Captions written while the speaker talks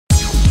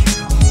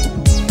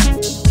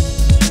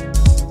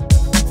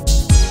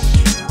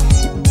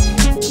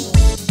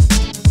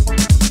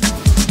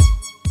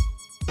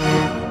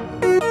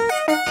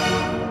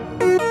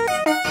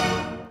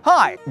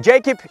Hi,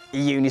 Jakob,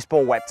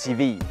 Unisport Web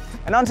TV.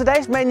 And on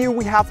today's menu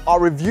we have our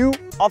review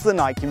of the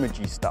Nike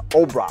Magista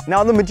Obra.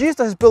 Now the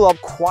Magista has built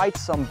up quite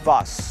some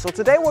buzz, so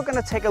today we're going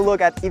to take a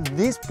look at if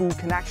this boot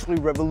can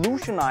actually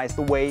revolutionize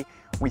the way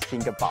we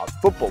think about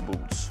football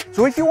boots.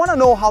 So if you want to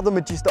know how the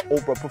Magista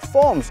Obra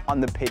performs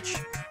on the pitch,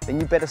 then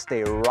you better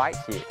stay right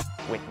here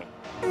with me.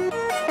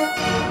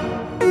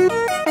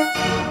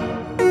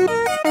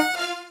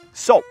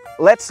 So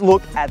let's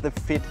look at the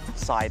fit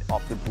side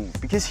of the boot,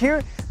 because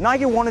here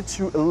Nike wanted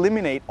to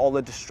eliminate all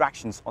the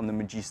distractions on the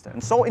Magista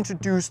and so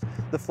introduced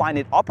the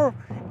Flyknit upper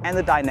and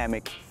the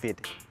dynamic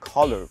fit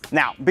collar.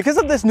 Now, because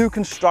of this new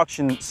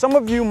construction, some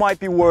of you might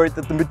be worried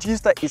that the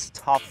Magista is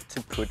tough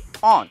to put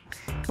on.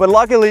 But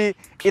luckily,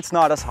 it's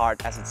not as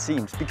hard as it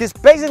seems, because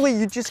basically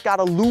you just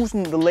gotta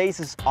loosen the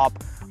laces up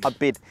a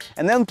bit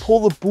and then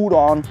pull the boot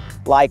on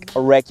like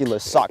a regular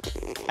sock.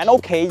 And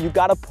okay, you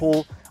gotta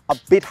pull a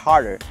bit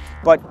harder,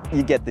 but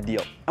you get the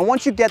deal. And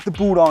once you get the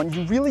boot on,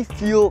 you really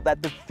feel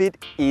that the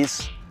fit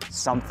is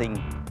something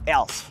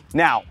else.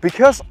 Now,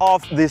 because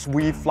of this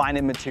weave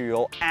Flyknit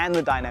material and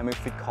the dynamic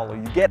fit collar,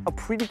 you get a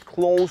pretty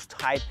close,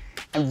 tight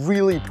and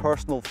really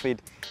personal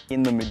fit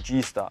in the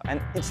Magista. And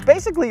it's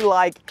basically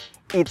like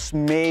it's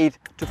made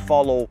to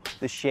follow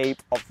the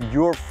shape of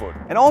your foot.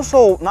 And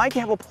also Nike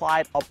have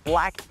applied a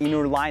black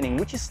inner lining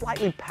which is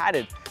slightly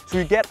padded, so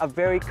you get a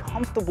very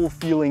comfortable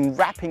feeling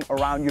wrapping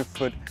around your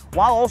foot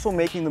while also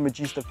making the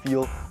Magista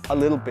feel a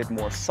little bit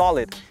more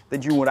solid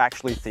than you would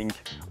actually think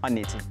a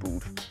knitted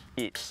boot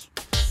is.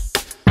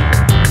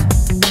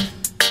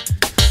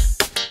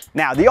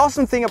 Now, the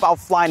awesome thing about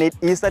Flyknit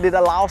is that it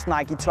allows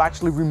Nike to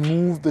actually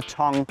remove the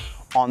tongue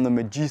on the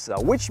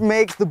Magista, which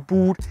makes the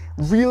boot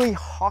really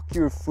hug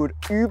your foot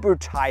uber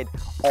tight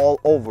all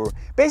over,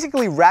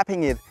 basically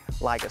wrapping it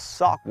like a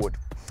sock would.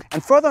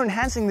 And further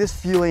enhancing this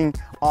feeling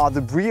are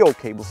the brio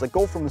cables that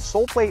go from the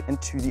sole plate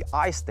into the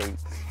eye stain.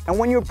 And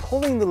when you're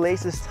pulling the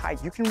laces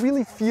tight, you can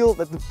really feel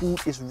that the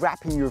boot is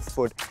wrapping your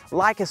foot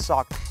like a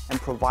sock and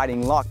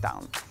providing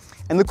lockdown.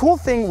 And the cool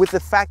thing with the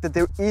fact that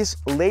there is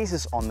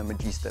laces on the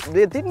Magista,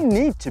 there didn't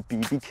need to be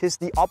because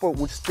the upper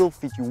would still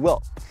fit you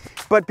well.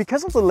 But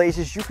because of the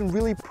laces, you can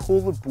really pull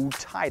the boot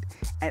tight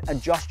and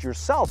adjust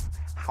yourself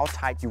how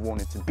tight you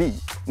want it to be.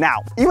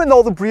 Now, even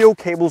though the brio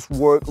cables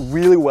work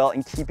really well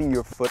in keeping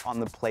your foot on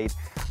the plate,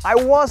 I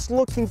was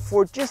looking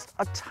for just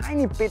a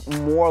tiny bit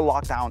more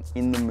lockdown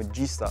in the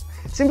Magista,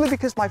 simply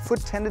because my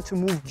foot tended to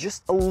move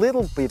just a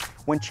little bit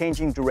when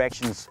changing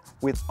directions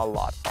with a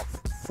lot of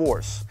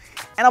force.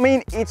 And I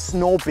mean, it's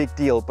no big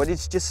deal, but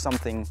it's just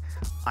something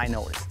I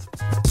noticed.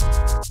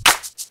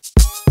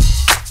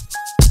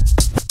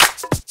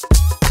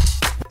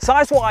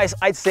 Size-wise,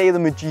 I'd say the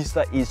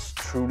Magista is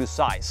true to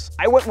size.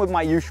 I went with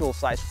my usual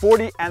size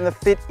 40 and the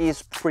fit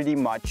is pretty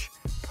much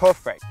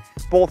perfect,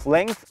 both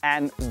length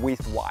and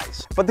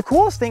width-wise. But the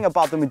coolest thing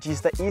about the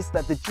Magista is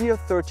that the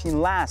GR13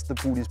 last the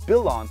boot is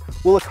built on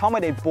will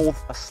accommodate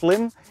both a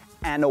slim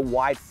and a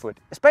wide foot,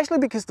 especially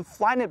because the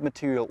Flyknit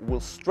material will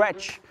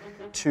stretch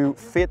to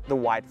fit the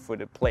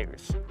wide-footed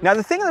players. Now,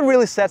 the thing that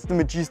really sets the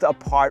Magista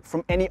apart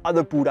from any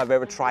other boot I've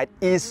ever tried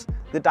is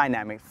the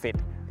dynamic fit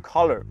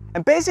collar.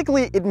 And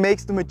basically it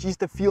makes the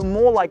Magista feel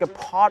more like a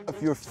part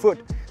of your foot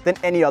than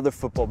any other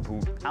football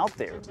boot out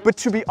there. But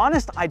to be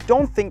honest, I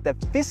don't think that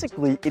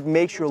physically it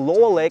makes your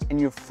lower leg and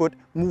your foot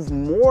move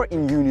more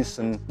in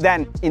unison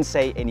than in,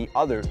 say, any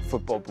other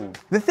football boot.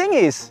 The thing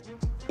is,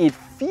 it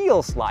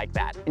feels like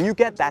that, and you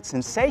get that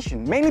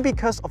sensation mainly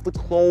because of the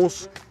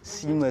close,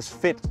 seamless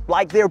fit.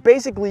 Like there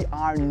basically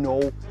are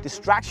no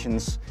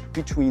distractions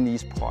between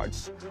these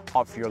parts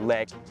of your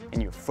leg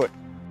and your foot.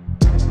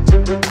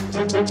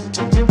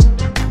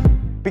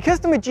 Because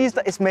the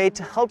Magista is made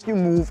to help you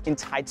move in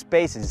tight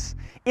spaces,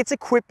 it's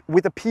equipped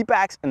with a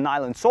P-bax and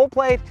nylon sole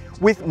plate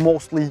with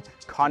mostly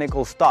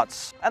conical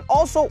studs and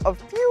also a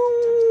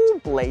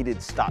few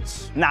bladed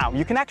studs. Now,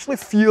 you can actually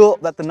feel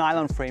that the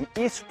nylon frame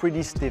is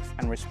pretty stiff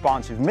and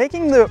responsive,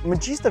 making the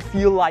Magista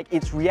feel like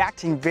it's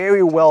reacting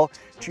very well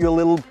to your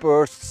little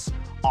bursts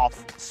of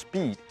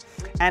speed.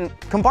 And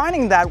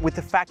combining that with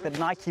the fact that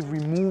Nike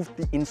removed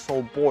the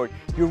insole board,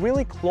 you're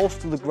really close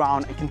to the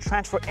ground and can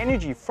transfer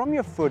energy from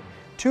your foot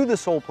to the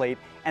sole plate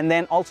and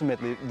then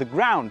ultimately the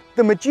ground.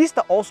 The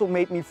Magista also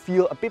made me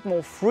feel a bit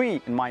more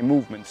free in my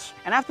movements.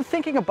 And after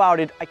thinking about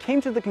it, I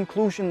came to the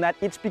conclusion that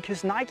it's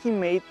because Nike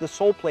made the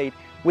sole plate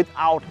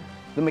without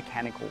the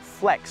mechanical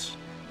flex,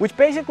 which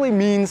basically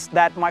means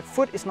that my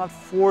foot is not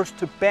forced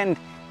to bend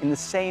in the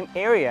same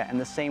area and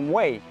the same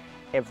way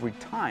every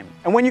time.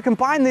 And when you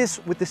combine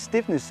this with the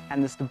stiffness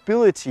and the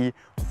stability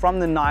from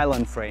the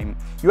nylon frame,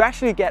 you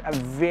actually get a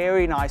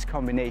very nice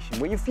combination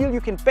where you feel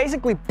you can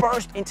basically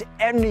burst into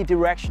any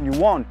direction you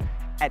want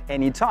at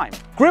any time.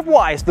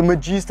 Grip-wise, the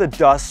Magista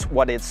does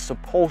what it's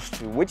supposed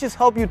to, which is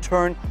help you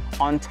turn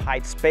on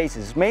tight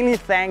spaces, mainly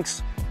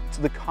thanks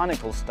to the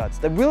conical studs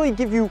that really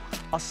give you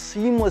a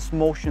seamless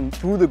motion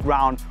through the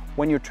ground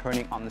when you're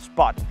turning on the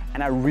spot.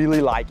 And I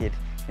really like it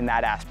in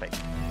that aspect.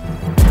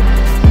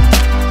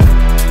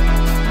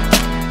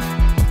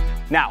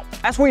 Now,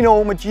 as we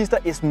know,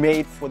 Magista is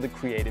made for the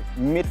creative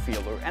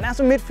midfielder, and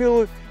as a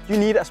midfielder, you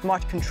need as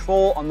much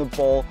control on the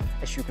ball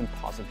as you can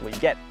possibly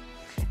get.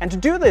 And to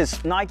do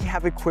this, Nike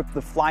have equipped the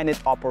Flyknit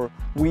upper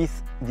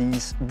with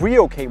these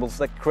Brio cables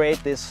that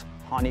create this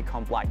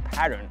honeycomb-like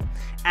pattern.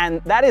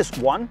 And that is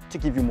one, to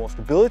give you more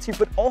stability,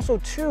 but also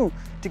two,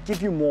 to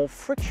give you more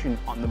friction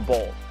on the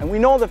ball. And we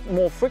know that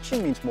more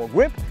friction means more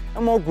grip,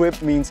 and more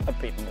grip means a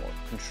bit more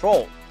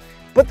control.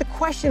 But the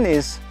question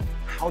is,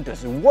 how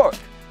does it work?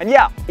 And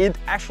yeah, it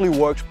actually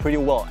works pretty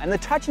well. And the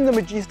touch in the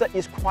Magista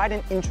is quite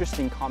an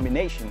interesting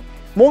combination.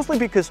 Mostly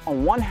because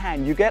on one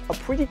hand, you get a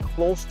pretty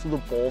close to the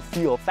ball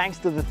feel thanks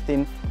to the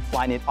thin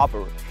Flyknit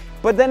upper.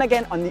 But then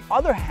again, on the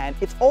other hand,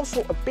 it's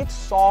also a bit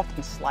soft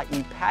and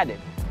slightly padded,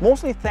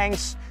 mostly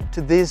thanks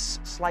to this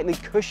slightly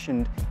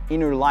cushioned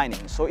inner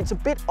lining. So it's a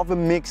bit of a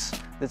mix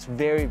that's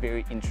very,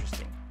 very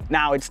interesting.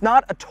 Now, it's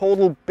not a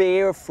total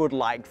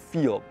barefoot-like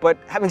feel, but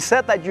having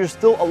said that, you're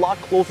still a lot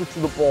closer to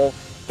the ball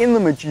in the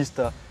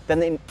Magista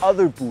than in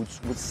other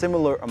boots with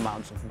similar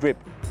amounts of grip.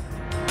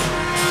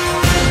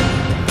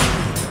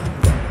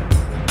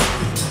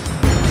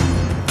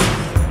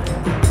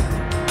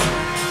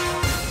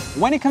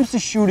 When it comes to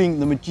shooting,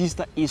 the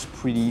Magista is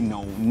pretty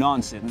no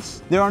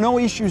nonsense. There are no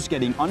issues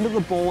getting under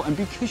the ball, and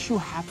because you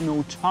have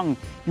no tongue,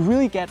 you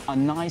really get a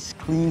nice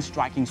clean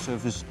striking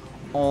surface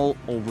all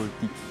over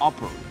the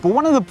upper. But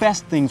one of the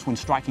best things when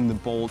striking the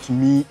ball to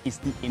me is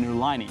the inner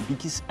lining,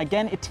 because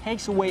again, it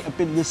takes away a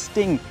bit of the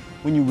sting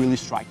when you really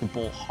strike the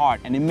ball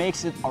hard, and it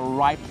makes it a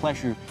right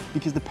pleasure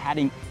because the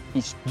padding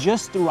is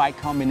just the right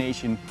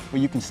combination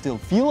where you can still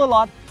feel a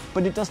lot,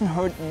 but it doesn't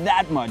hurt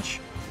that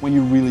much when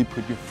you really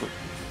put your foot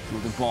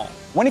through the ball.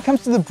 When it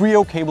comes to the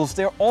Brio cables,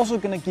 they're also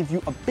going to give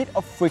you a bit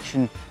of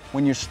friction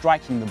when you're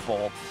striking the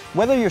ball,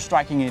 whether you're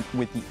striking it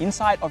with the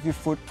inside of your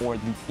foot or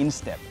the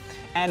instep.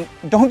 And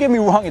don't get me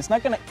wrong, it's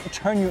not going to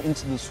turn you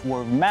into the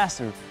swerve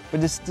master,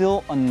 but it's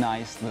still a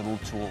nice little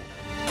tool.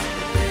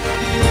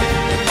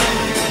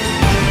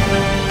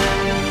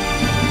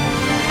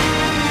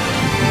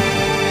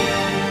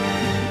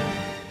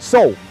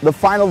 So, the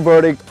final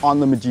verdict on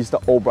the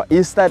Magista Obra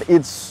is that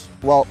it's,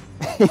 well,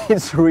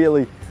 it's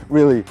really,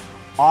 really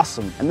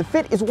awesome. And the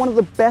fit is one of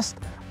the best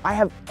I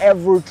have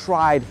ever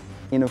tried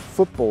in a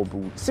football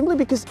boot, simply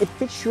because it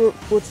fits your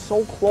foot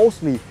so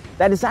closely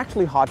that it's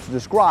actually hard to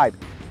describe.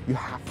 You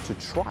have to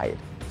try it.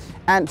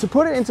 And to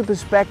put it into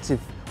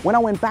perspective, when I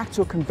went back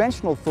to a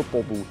conventional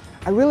football boot,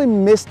 I really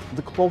missed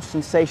the close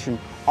sensation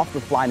of the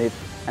Flyknit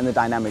and the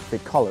dynamic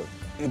fit color.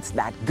 It's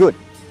that good.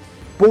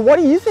 But what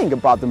do you think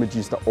about the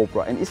Magista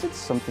Obra, and is it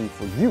something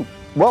for you?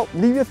 Well,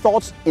 leave your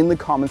thoughts in the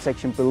comment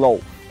section below.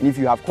 And if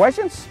you have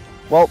questions,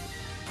 well,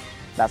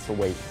 that's the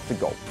way to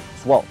go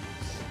as well.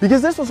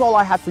 Because this was all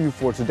I had for you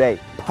for today.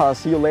 But I'll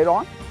see you later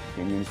on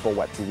in Unisport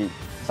Web TV.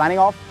 Signing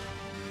off,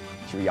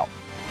 cheerio.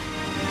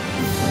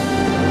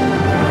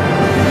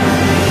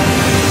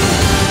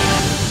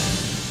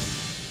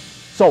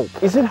 So,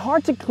 is it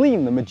hard to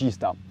clean the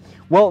Magista?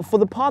 Well, for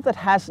the part that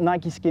has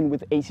Nike skin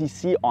with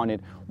ACC on it,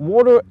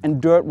 water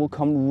and dirt will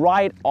come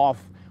right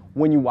off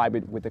when you wipe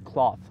it with a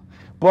cloth.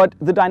 But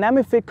the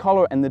dynamic fit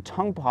color and the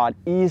tongue part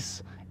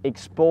is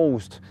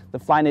exposed. The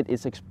Flyknit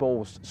is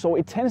exposed, so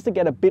it tends to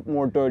get a bit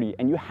more dirty,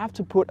 and you have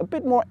to put a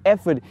bit more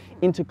effort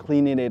into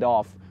cleaning it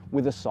off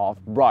with a soft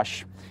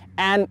brush.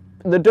 And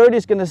the dirt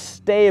is going to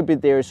stay a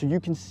bit there, so you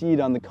can see it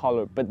on the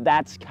color, but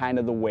that's kind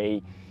of the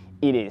way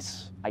it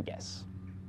is, I guess.